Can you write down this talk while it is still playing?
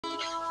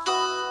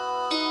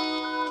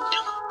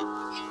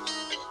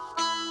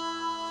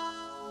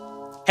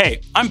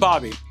Hey, I'm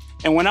Bobby,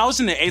 and when I was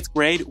in the 8th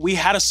grade, we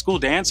had a school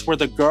dance where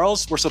the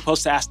girls were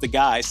supposed to ask the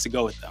guys to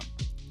go with them.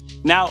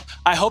 Now,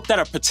 I hope that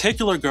a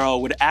particular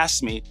girl would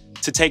ask me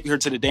to take her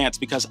to the dance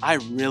because I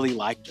really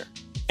liked her.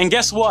 And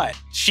guess what?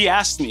 She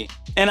asked me,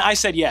 and I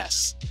said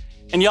yes.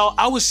 And y'all,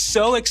 I was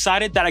so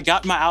excited that I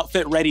got my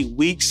outfit ready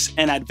weeks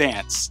in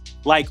advance,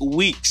 like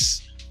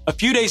weeks. A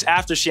few days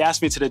after she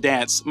asked me to the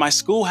dance, my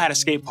school had a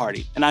skate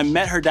party, and I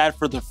met her dad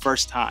for the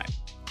first time.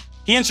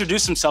 He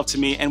introduced himself to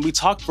me, and we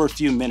talked for a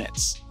few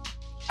minutes.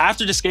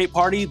 After the skate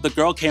party, the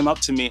girl came up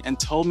to me and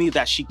told me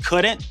that she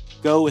couldn't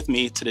go with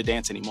me to the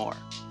dance anymore.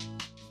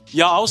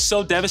 Y'all, I was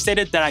so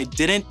devastated that I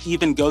didn't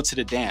even go to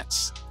the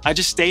dance. I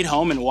just stayed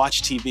home and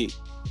watched TV.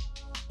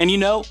 And you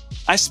know,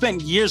 I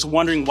spent years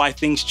wondering why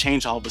things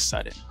changed all of a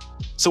sudden.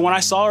 So when I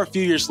saw her a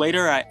few years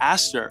later, I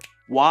asked her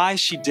why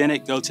she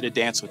didn't go to the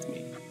dance with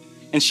me.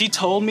 And she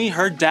told me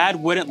her dad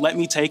wouldn't let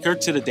me take her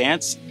to the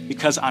dance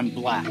because I'm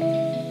Black.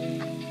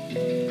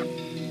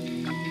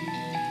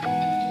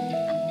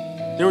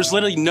 There was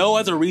literally no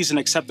other reason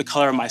except the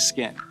color of my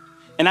skin.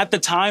 And at the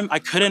time, I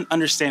couldn't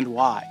understand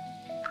why.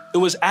 It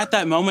was at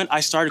that moment I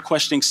started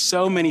questioning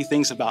so many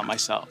things about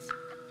myself.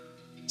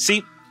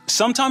 See,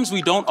 sometimes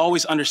we don't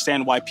always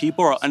understand why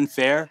people are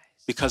unfair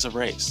because of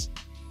race.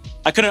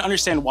 I couldn't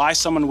understand why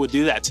someone would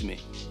do that to me.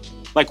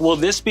 Like, will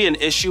this be an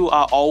issue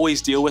I'll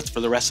always deal with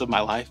for the rest of my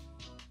life?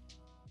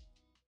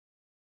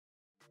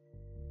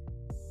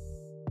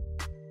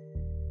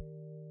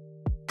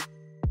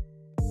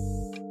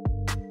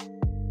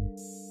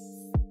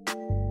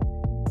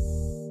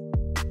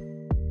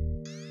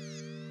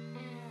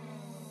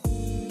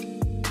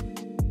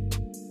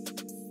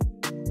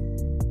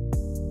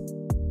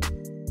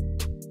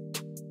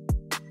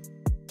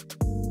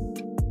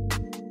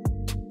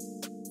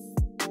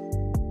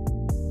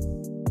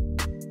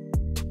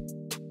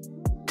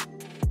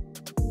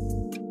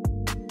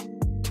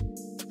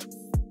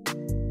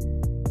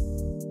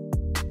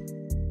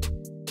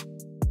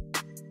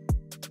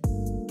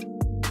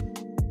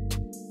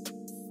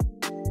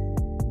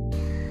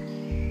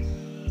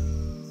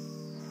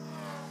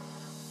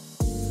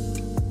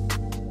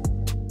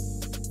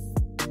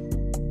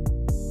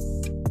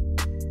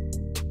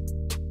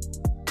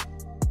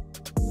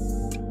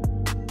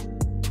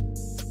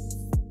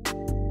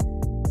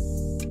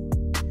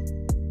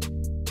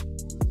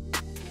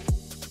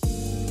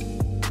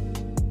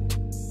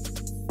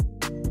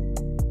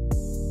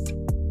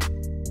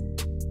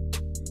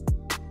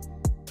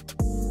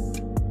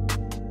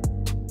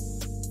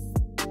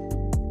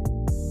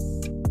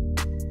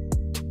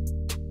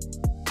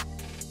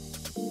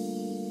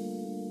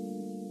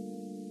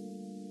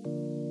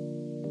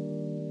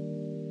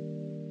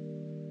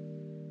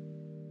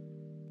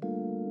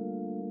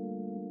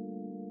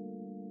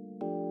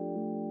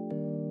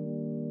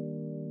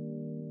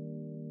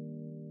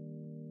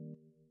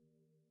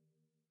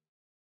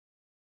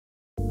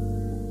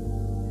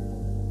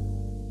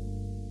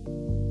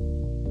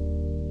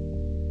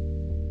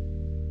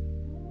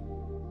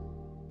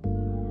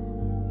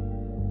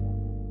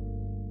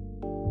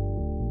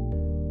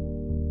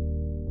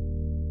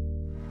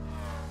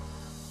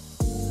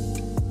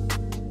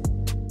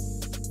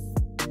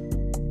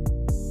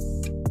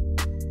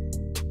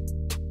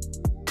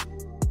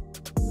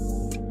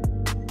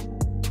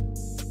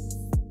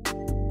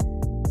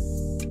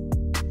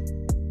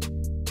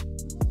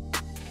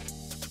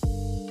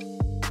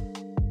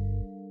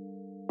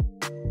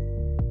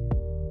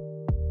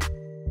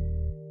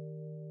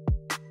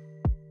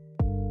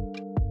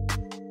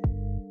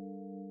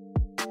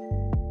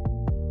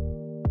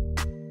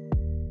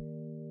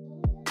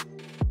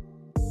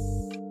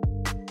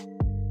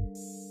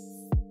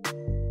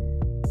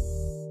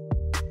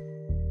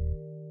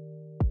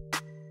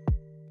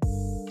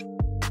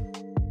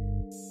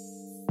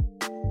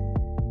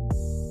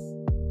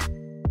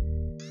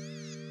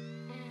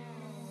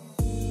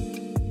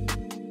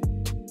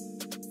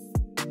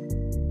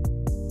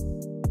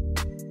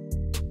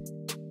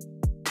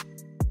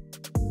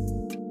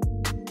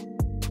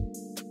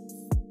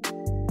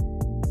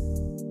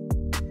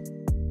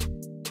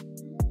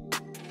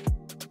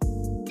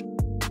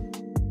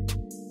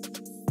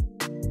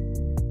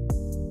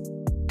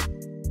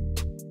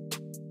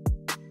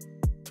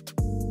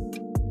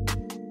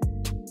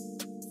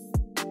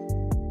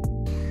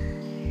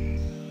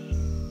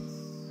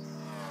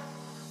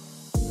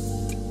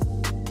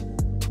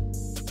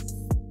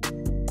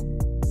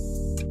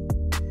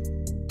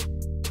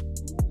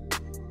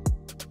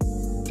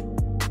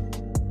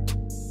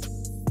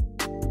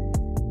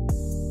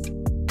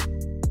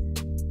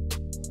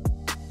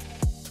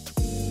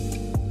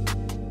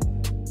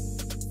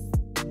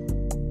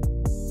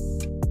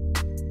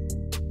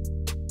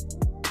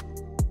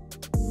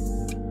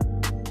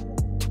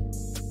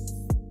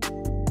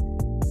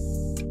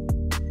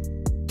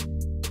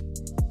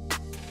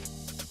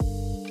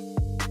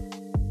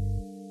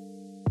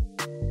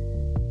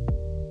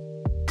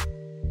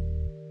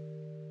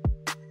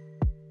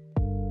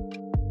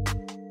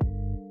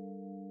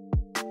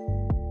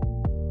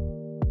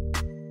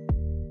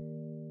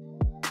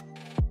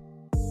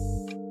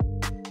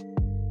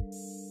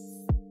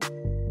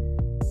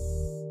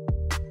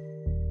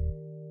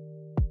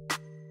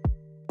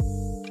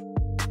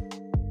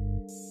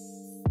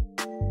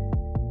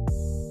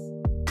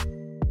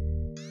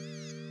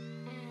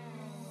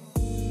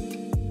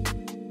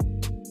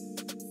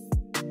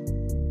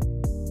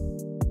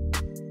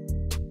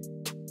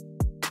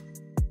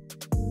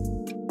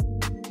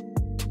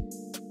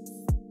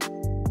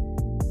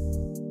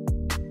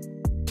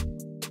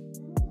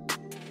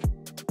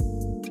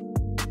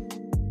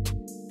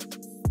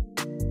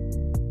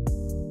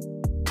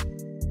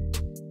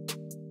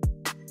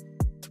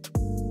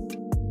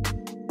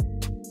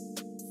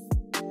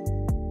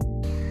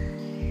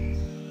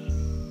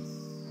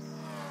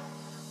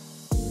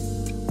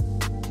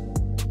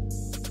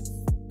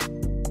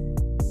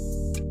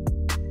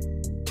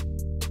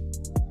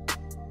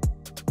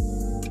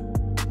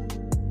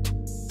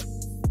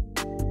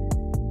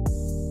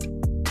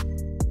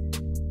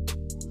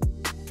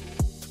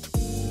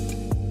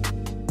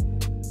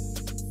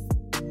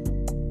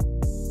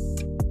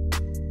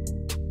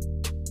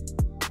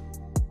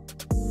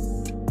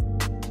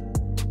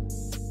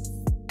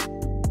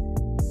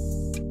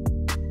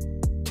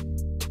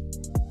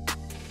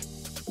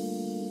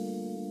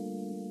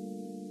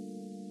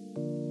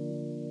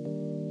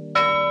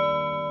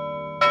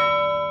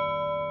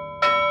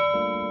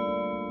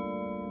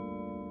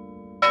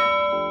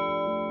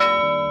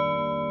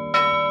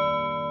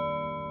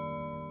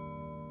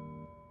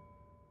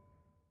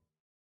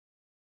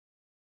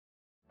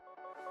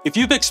 If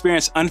you've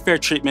experienced unfair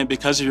treatment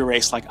because of your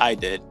race like I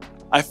did,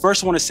 I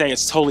first want to say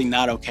it's totally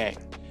not okay,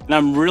 and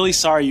I'm really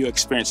sorry you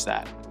experienced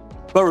that.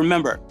 But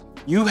remember,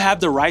 you have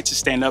the right to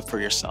stand up for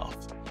yourself.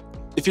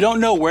 If you don't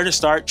know where to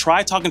start,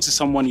 try talking to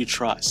someone you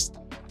trust.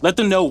 Let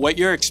them know what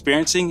you're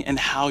experiencing and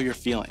how you're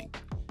feeling.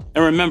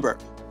 And remember,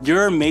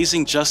 you're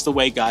amazing just the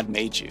way God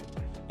made you,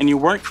 and you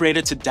weren't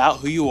created to doubt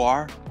who you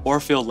are or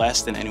feel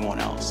less than anyone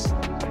else.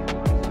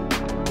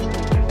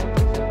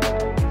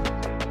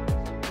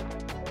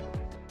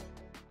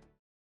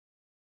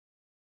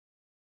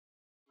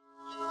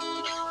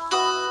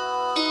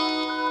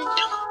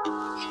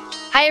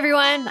 Hi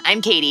everyone,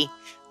 I'm Katie.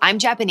 I'm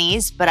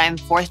Japanese, but I'm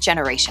fourth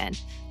generation.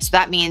 So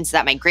that means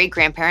that my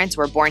great-grandparents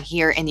were born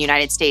here in the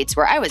United States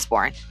where I was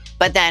born.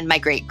 But then my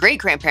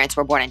great-great-grandparents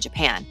were born in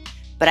Japan.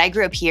 But I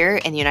grew up here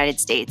in the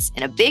United States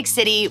in a big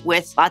city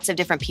with lots of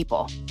different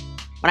people.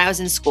 When I was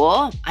in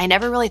school, I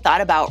never really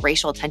thought about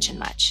racial tension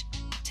much.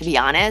 To be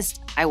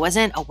honest, I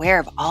wasn't aware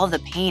of all of the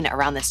pain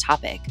around this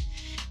topic.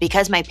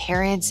 Because my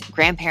parents,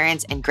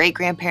 grandparents, and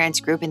great-grandparents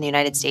grew up in the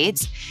United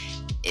States,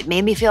 it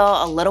made me feel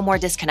a little more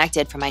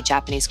disconnected from my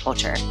Japanese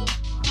culture.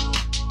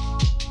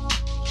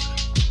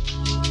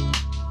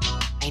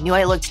 I knew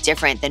I looked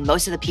different than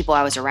most of the people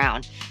I was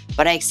around,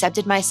 but I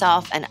accepted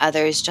myself and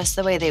others just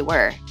the way they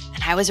were.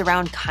 And I was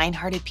around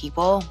kind-hearted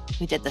people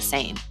who did the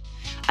same.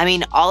 I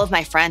mean, all of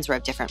my friends were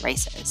of different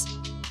races.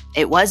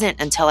 It wasn't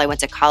until I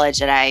went to college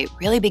that I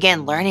really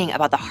began learning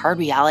about the hard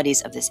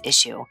realities of this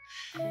issue.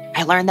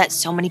 I learned that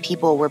so many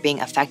people were being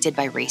affected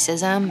by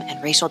racism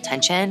and racial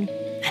tension,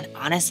 and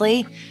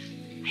honestly,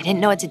 I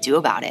didn't know what to do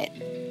about it.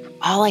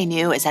 All I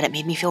knew is that it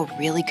made me feel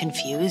really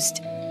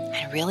confused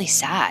and really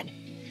sad.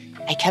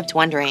 I kept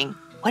wondering,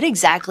 what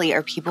exactly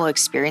are people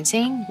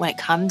experiencing when it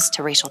comes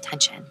to racial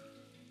tension?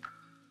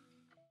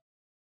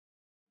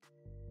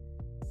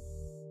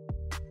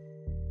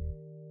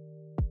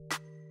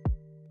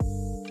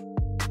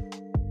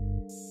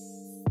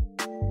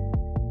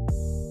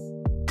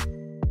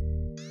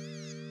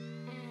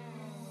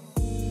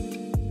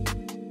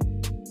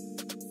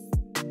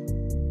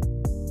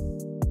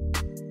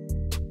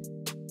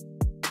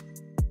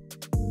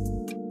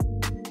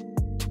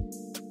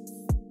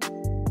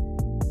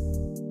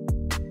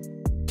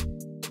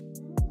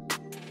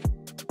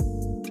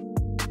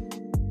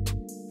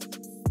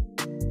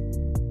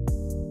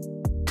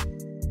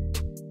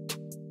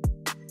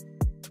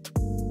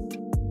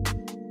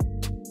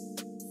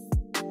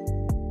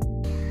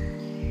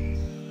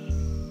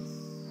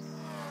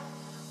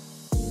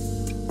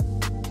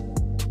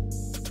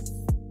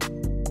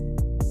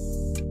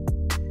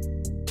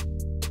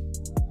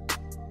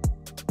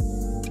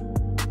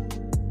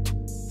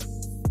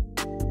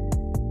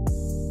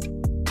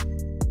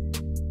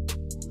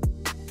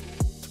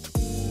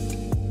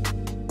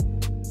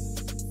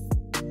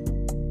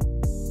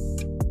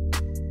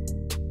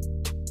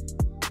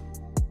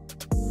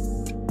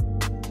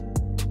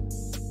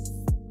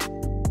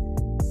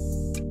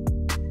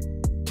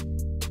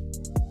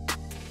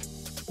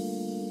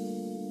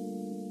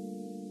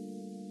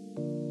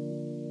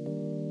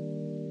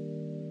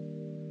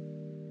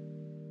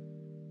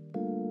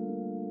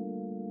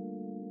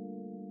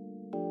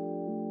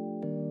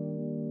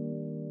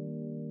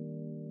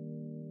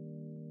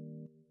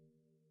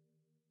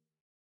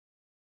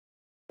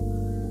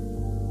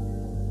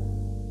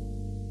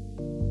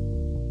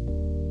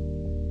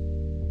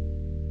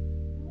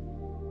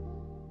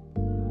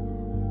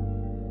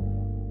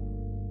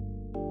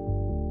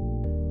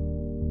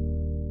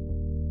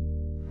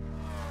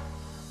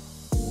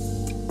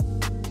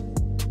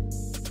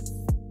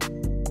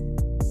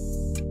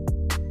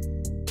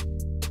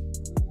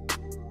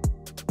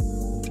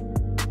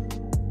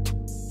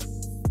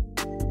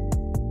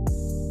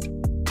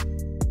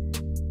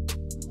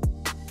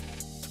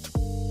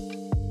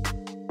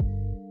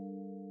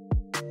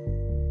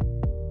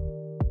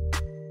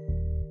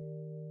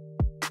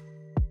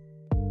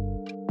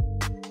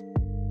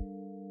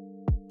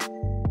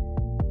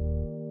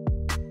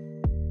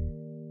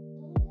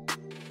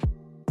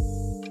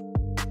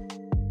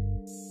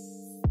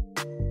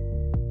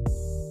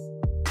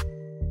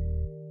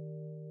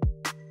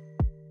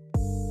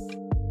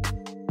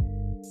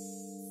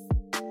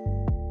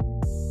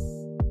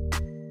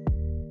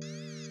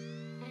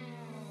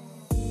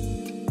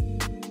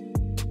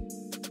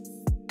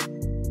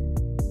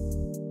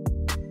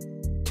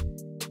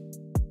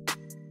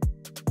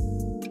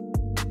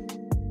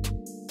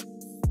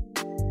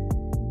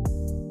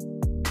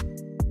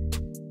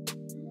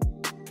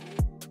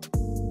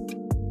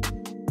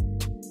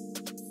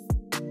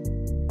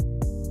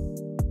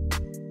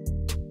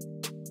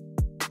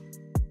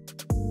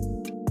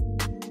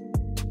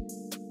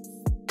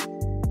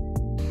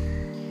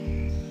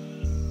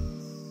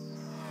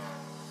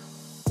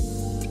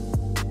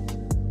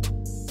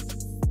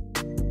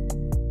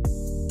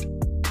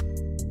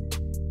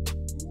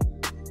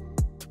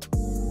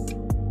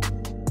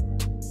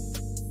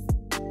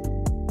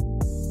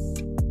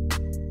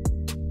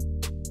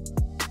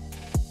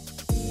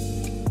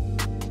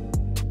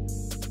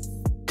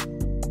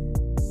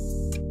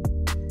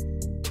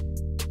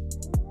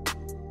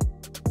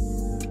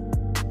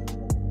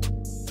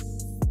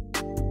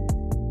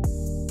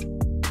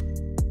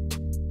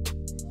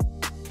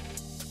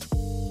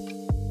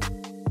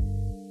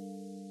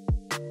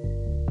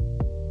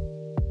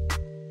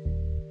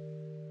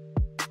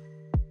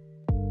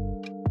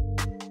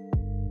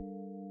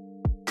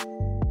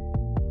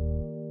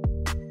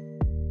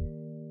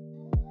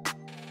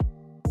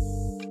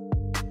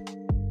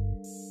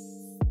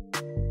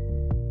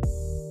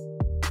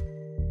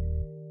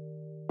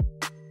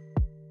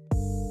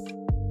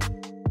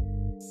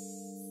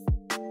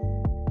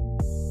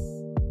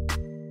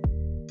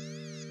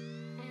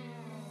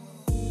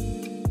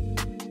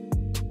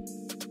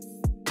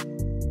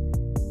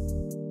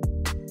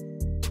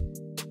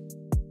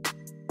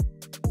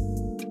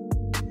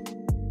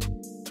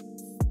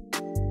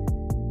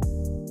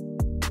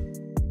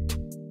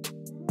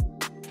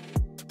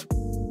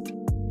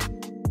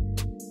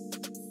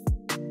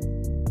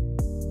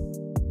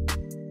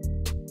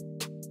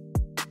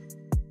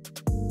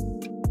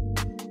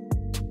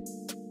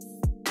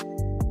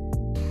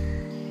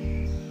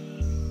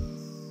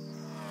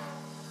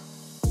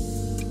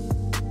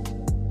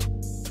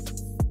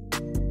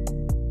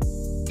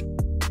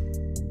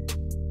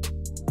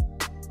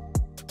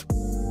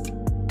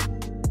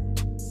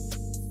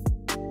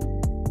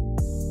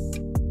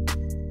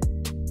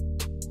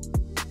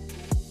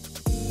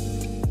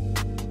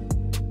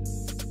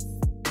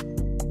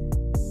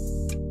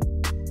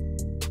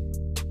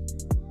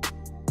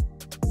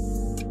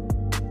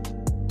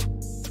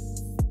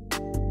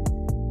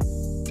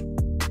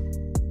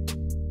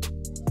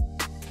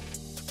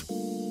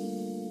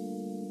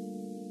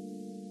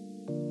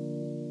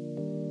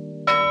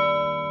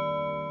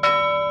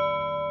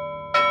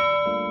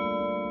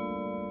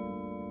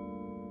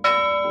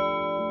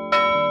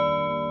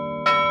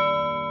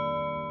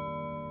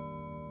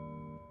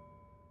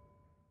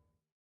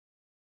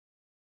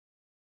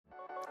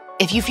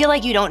 If you feel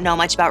like you don't know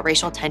much about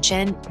racial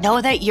tension, know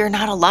that you're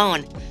not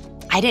alone.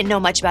 I didn't know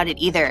much about it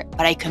either,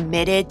 but I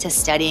committed to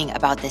studying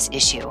about this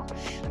issue.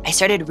 I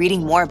started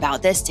reading more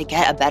about this to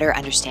get a better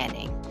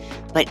understanding.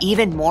 But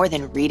even more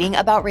than reading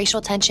about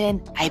racial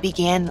tension, I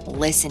began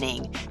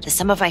listening to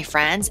some of my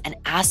friends and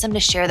asked them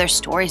to share their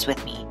stories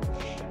with me.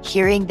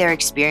 Hearing their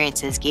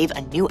experiences gave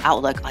a new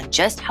outlook on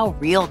just how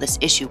real this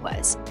issue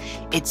was.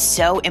 It's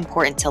so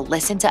important to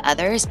listen to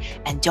others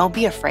and don't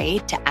be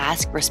afraid to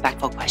ask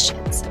respectful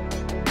questions.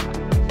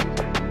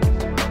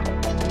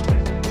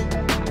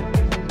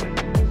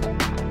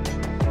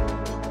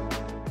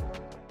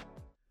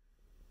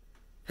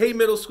 Hey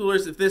middle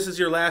schoolers, if this is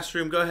your last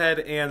room, go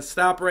ahead and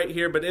stop right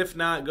here. But if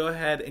not, go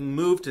ahead and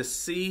move to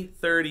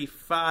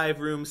C35,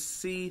 room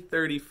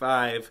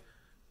C35.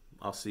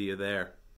 I'll see you there.